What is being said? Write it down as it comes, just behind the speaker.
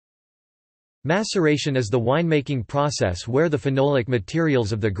Maceration is the winemaking process where the phenolic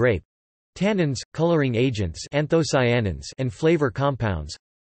materials of the grape—tannins, coloring agents anthocyanins, and flavor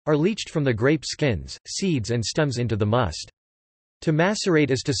compounds—are leached from the grape skins, seeds and stems into the must. To macerate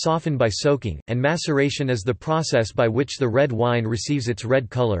is to soften by soaking, and maceration is the process by which the red wine receives its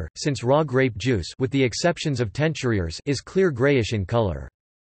red color, since raw grape juice with the exceptions of teinturiers is clear grayish in color.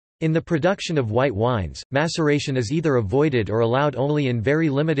 In the production of white wines, maceration is either avoided or allowed only in very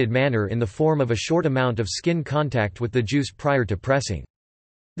limited manner in the form of a short amount of skin contact with the juice prior to pressing.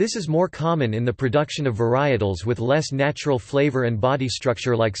 This is more common in the production of varietals with less natural flavor and body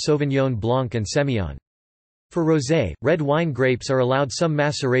structure like Sauvignon Blanc and Semillon. For rosé, red wine grapes are allowed some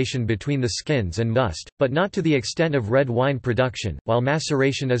maceration between the skins and must, but not to the extent of red wine production. While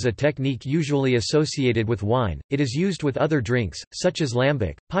maceration is a technique usually associated with wine, it is used with other drinks, such as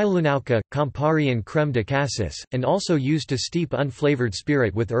lambic, pailunauka, Campari and crème de cassis, and also used to steep unflavored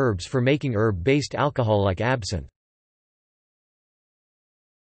spirit with herbs for making herb-based alcohol like absinthe.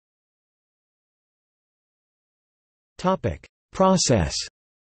 Process.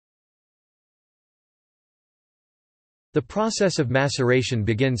 The process of maceration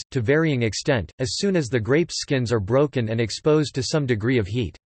begins, to varying extent, as soon as the grape skins are broken and exposed to some degree of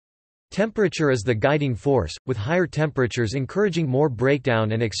heat. Temperature is the guiding force, with higher temperatures encouraging more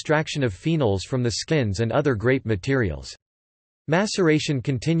breakdown and extraction of phenols from the skins and other grape materials. Maceration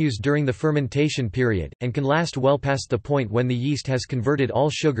continues during the fermentation period, and can last well past the point when the yeast has converted all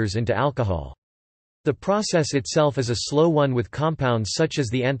sugars into alcohol. The process itself is a slow one with compounds such as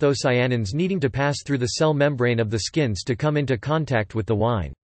the anthocyanins needing to pass through the cell membrane of the skins to come into contact with the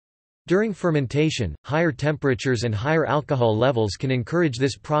wine. During fermentation, higher temperatures and higher alcohol levels can encourage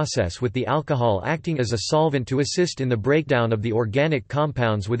this process, with the alcohol acting as a solvent to assist in the breakdown of the organic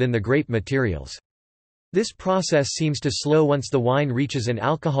compounds within the grape materials. This process seems to slow once the wine reaches an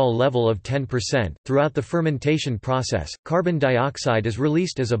alcohol level of 10%. Throughout the fermentation process, carbon dioxide is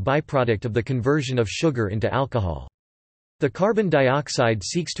released as a byproduct of the conversion of sugar into alcohol. The carbon dioxide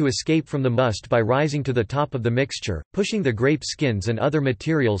seeks to escape from the must by rising to the top of the mixture, pushing the grape skins and other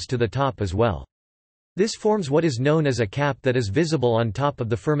materials to the top as well. This forms what is known as a cap that is visible on top of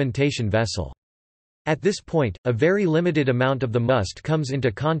the fermentation vessel. At this point, a very limited amount of the must comes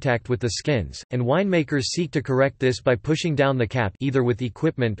into contact with the skins, and winemakers seek to correct this by pushing down the cap either with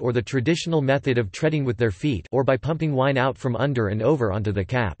equipment or the traditional method of treading with their feet, or by pumping wine out from under and over onto the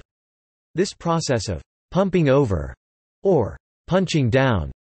cap. This process of pumping over or punching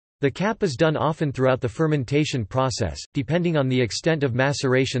down the cap is done often throughout the fermentation process, depending on the extent of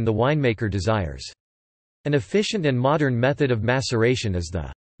maceration the winemaker desires. An efficient and modern method of maceration is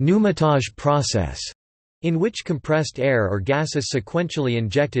the pneumatage process, in which compressed air or gas is sequentially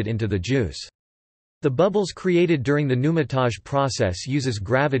injected into the juice. The bubbles created during the pneumatage process uses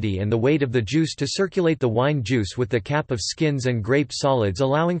gravity and the weight of the juice to circulate the wine juice with the cap of skins and grape solids,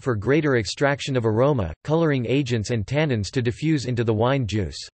 allowing for greater extraction of aroma, coloring agents and tannins to diffuse into the wine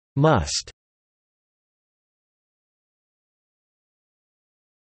juice. Must.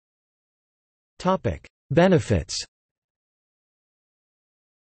 Benefits.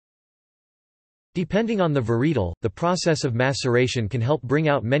 Depending on the varietal, the process of maceration can help bring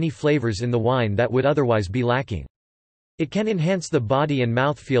out many flavors in the wine that would otherwise be lacking. It can enhance the body and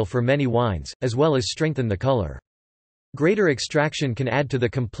mouthfeel for many wines, as well as strengthen the color. Greater extraction can add to the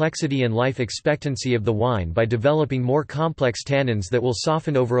complexity and life expectancy of the wine by developing more complex tannins that will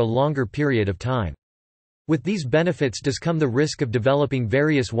soften over a longer period of time. With these benefits does come the risk of developing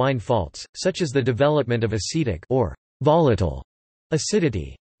various wine faults, such as the development of acetic or volatile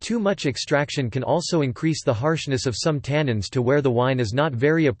acidity. Too much extraction can also increase the harshness of some tannins to where the wine is not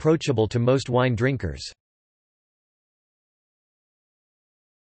very approachable to most wine drinkers.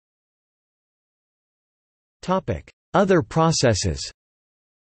 Other processes.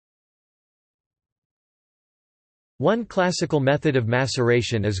 One classical method of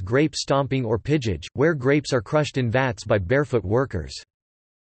maceration is grape stomping or pidgeage, where grapes are crushed in vats by barefoot workers.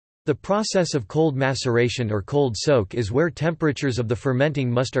 The process of cold maceration or cold soak is where temperatures of the fermenting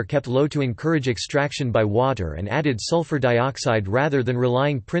must are kept low to encourage extraction by water and added sulfur dioxide rather than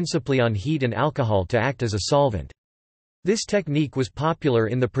relying principally on heat and alcohol to act as a solvent. This technique was popular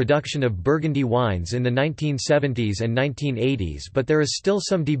in the production of Burgundy wines in the 1970s and 1980s, but there is still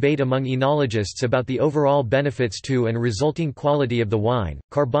some debate among enologists about the overall benefits to and resulting quality of the wine.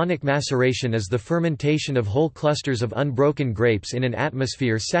 Carbonic maceration is the fermentation of whole clusters of unbroken grapes in an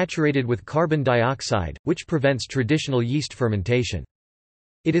atmosphere saturated with carbon dioxide, which prevents traditional yeast fermentation.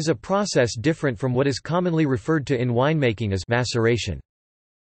 It is a process different from what is commonly referred to in winemaking as maceration.